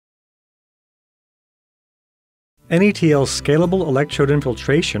NETL's scalable electrode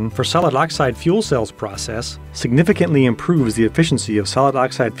infiltration for solid oxide fuel cells process significantly improves the efficiency of solid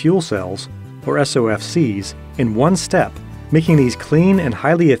oxide fuel cells, or SOFCs, in one step, making these clean and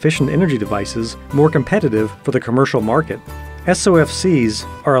highly efficient energy devices more competitive for the commercial market. SOFCs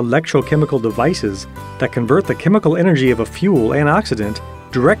are electrochemical devices that convert the chemical energy of a fuel and oxidant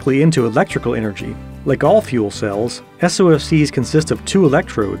directly into electrical energy. Like all fuel cells, SOFCs consist of two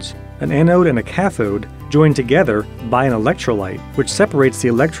electrodes, an anode and a cathode, joined together by an electrolyte, which separates the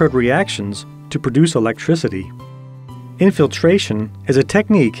electrode reactions to produce electricity. Infiltration is a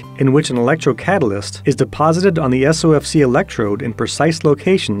technique in which an electrocatalyst is deposited on the SOFC electrode in precise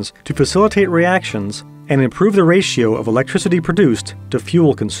locations to facilitate reactions and improve the ratio of electricity produced to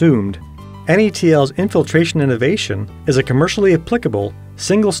fuel consumed. NETL's infiltration innovation is a commercially applicable,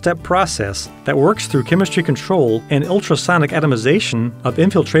 single-step process that works through chemistry control and ultrasonic atomization of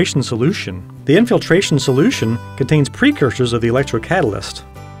infiltration solution. The infiltration solution contains precursors of the electrocatalyst.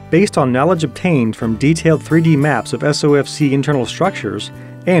 Based on knowledge obtained from detailed 3D maps of SOFC internal structures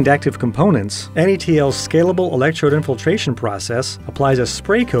and active components, NETL's scalable electrode infiltration process applies a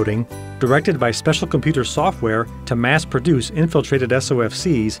spray coating directed by special computer software to mass-produce infiltrated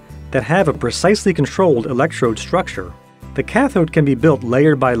SOFCs that have a precisely controlled electrode structure. The cathode can be built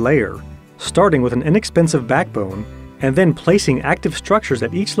layer by layer, starting with an inexpensive backbone and then placing active structures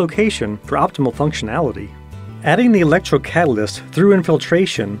at each location for optimal functionality. Adding the electrocatalyst through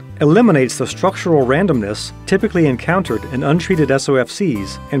infiltration eliminates the structural randomness typically encountered in untreated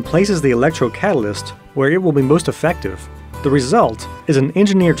SOFCs and places the electrocatalyst where it will be most effective. The result is an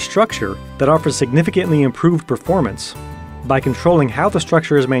engineered structure that offers significantly improved performance. By controlling how the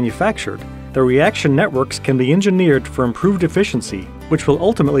structure is manufactured, the reaction networks can be engineered for improved efficiency, which will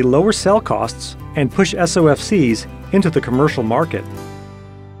ultimately lower cell costs and push SOFCs into the commercial market.